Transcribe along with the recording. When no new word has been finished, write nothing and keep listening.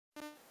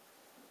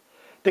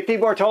Dick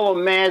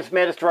DeBartolo, Man's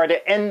Maddest Writer,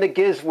 and the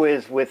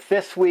GizWiz with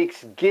this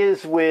week's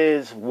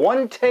GizWiz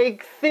One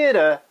Take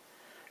Theater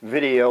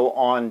video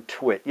on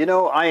Twit. You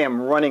know, I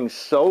am running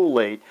so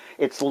late.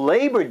 It's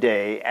Labor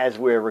Day as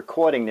we're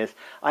recording this.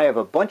 I have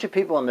a bunch of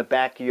people in the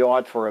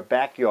backyard for a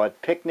backyard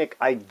picnic.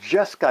 I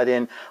just got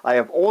in. I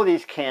have all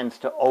these cans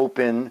to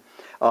open,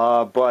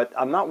 but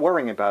I'm not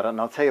worrying about it,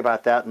 and I'll tell you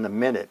about that in a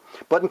minute.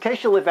 But in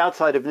case you live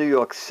outside of New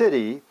York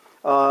City,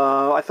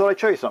 I thought I'd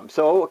show you something.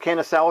 So, a can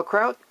of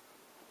sauerkraut,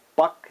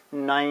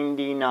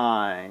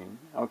 $1.99.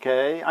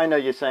 Okay, I know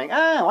you're saying,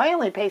 oh, I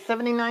only pay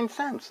 79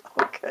 cents.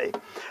 Okay,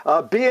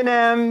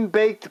 B&M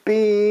baked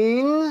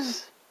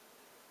beans,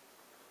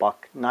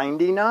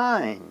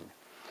 $1.99.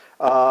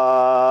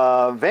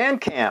 Van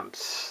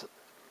Camps,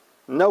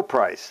 no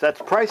price.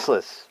 That's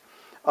priceless.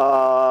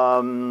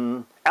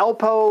 Alpo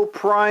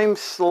Prime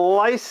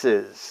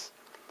slices,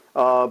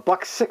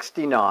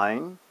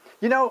 $1.69.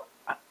 You know,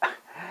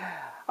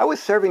 I was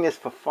serving this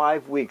for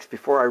 5 weeks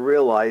before I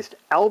realized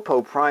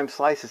Alpo Prime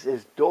Slices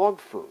is dog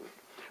food.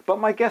 But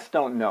my guests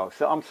don't know,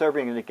 so I'm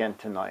serving it again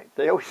tonight.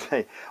 They always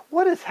say,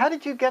 how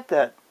did you get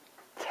that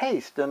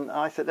taste? And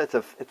I said, it's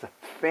a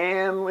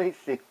family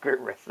secret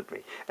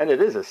recipe. And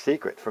it is a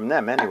secret from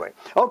them anyway.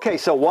 Okay,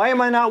 so why am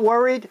I not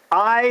worried?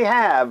 I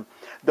have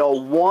the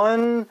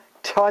One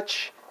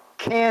Touch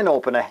can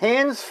opener,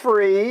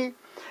 hands-free.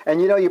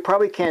 And you know, you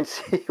probably can't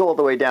see all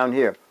the way down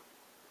here.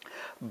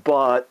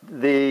 But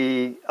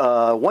the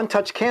One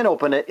Touch can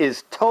opener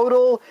is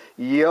Total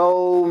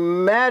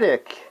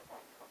Yo-matic.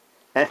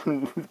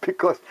 And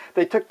because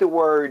they took the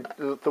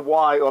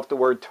Y off the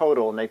word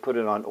total and they put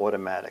it on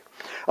automatic.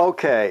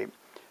 Okay,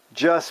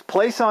 just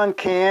place on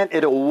can,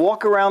 it'll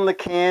walk around the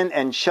can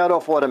and shut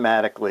off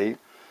automatically.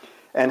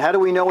 And how do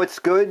we know it's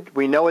good?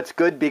 We know it's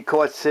good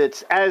because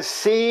it's as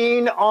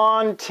seen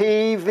on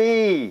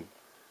TV.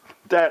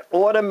 That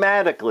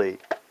automatically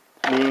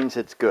means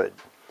it's good.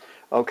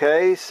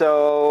 Okay,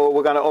 so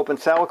we're going to open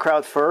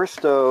sauerkraut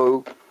first.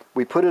 So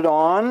we put it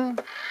on.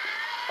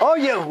 Oh,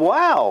 yeah,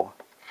 wow.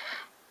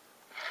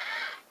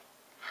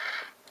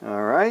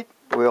 All right,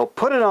 we'll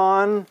put it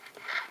on.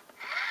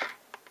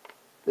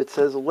 It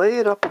says lay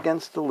it up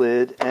against the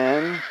lid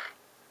and,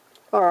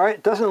 all right,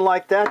 it doesn't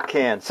like that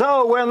can.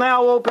 So we'll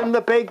now open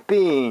the baked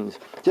beans.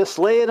 Just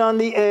lay it on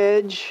the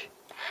edge.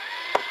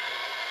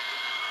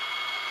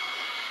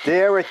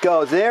 There it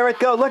goes, there it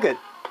goes. Look at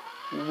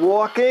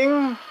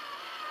walking.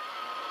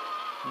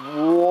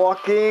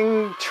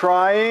 Walking,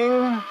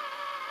 trying,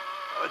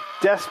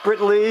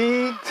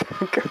 desperately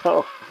to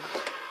go.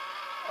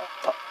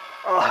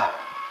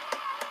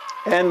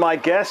 And my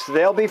guests,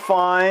 they'll be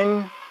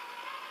fine.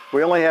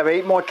 We only have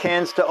 8 more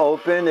cans to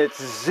open.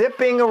 It's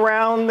zipping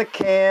around the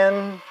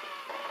can,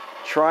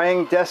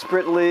 trying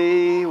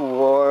desperately.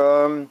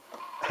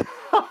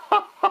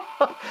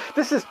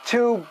 This is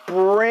 2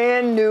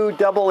 brand new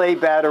AA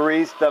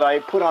batteries that I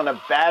put on a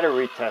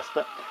battery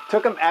tester.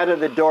 Took them out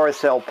of the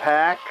Duracell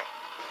pack.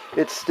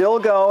 It's still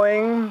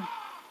going.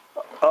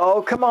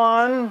 Oh, come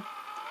on.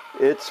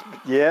 It's,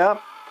 yeah.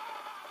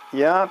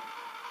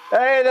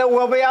 Hey,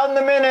 we'll be out in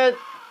a minute.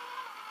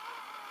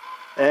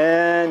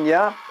 And,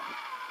 yeah.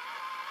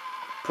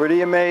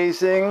 Pretty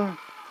amazing.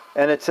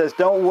 And it says,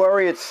 don't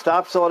worry, it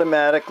stops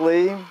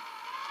automatically.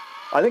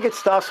 I think it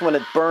stops when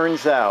it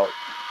burns out.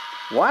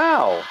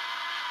 Wow.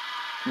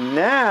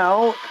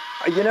 Now,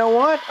 you know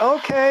what?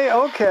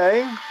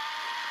 Okay.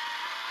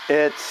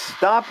 It's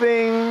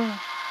stopping.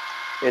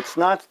 It's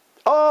not.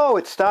 Oh,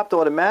 it stopped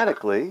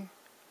automatically.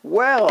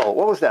 Well,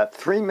 what was that,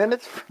 3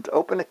 minutes to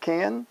open a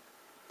can?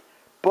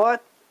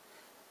 But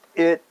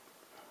it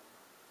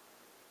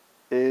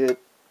did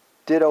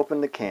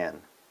open the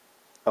can.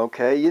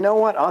 Okay, you know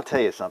what? I'll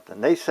tell you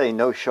something. They say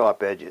no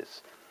sharp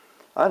edges.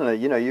 I don't know,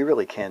 you know, you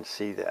really can't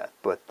see that.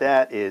 But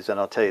that is, and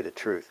I'll tell you the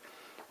truth,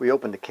 we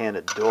opened a can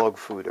of dog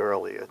food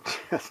earlier.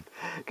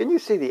 Can you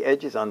see the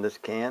edges on this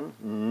can?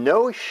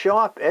 No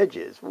sharp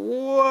edges.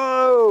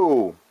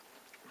 Whoa!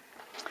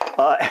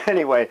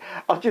 Anyway,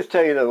 I'll just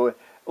tell you that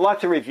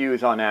lots of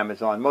reviews on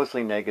Amazon,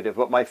 mostly negative,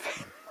 but my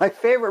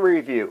favorite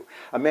review,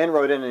 a man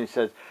wrote in and he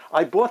says,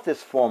 I bought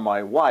this for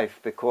my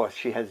wife because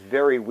she has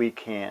very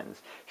weak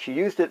hands. She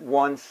used it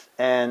once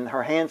and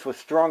her hands were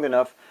strong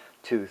enough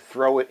to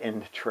throw it in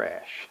the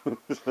trash.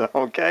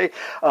 Okay?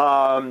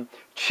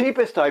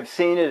 Cheapest I've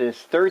seen it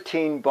is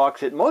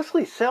 $13. It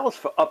mostly sells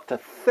for up to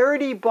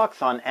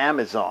 $30 on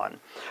Amazon.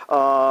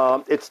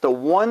 It's the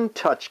One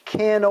Touch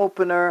can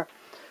opener.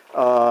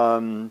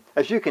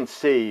 As you can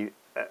see,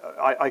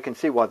 I can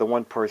see why the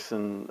one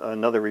person,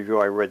 another review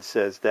I read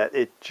says that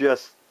it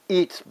just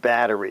eats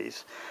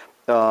batteries.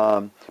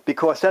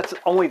 Because that's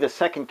only the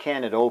second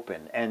can it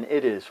opened, and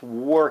it is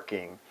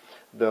working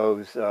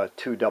those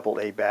 2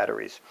 AA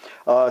batteries.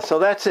 So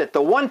that's it.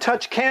 The One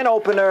Touch can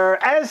opener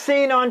as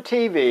seen on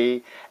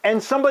TV,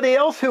 and somebody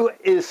else who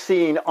is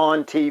seen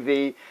on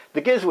TV,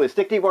 the GizWiz,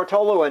 Dick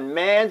DeBartolo and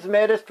Man's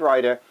Maddest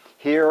Writer,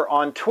 here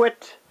on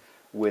Twit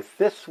with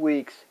this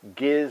week's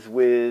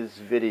GizWiz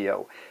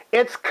video.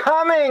 It's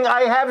coming!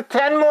 I have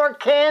 10 more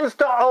cans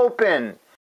to open!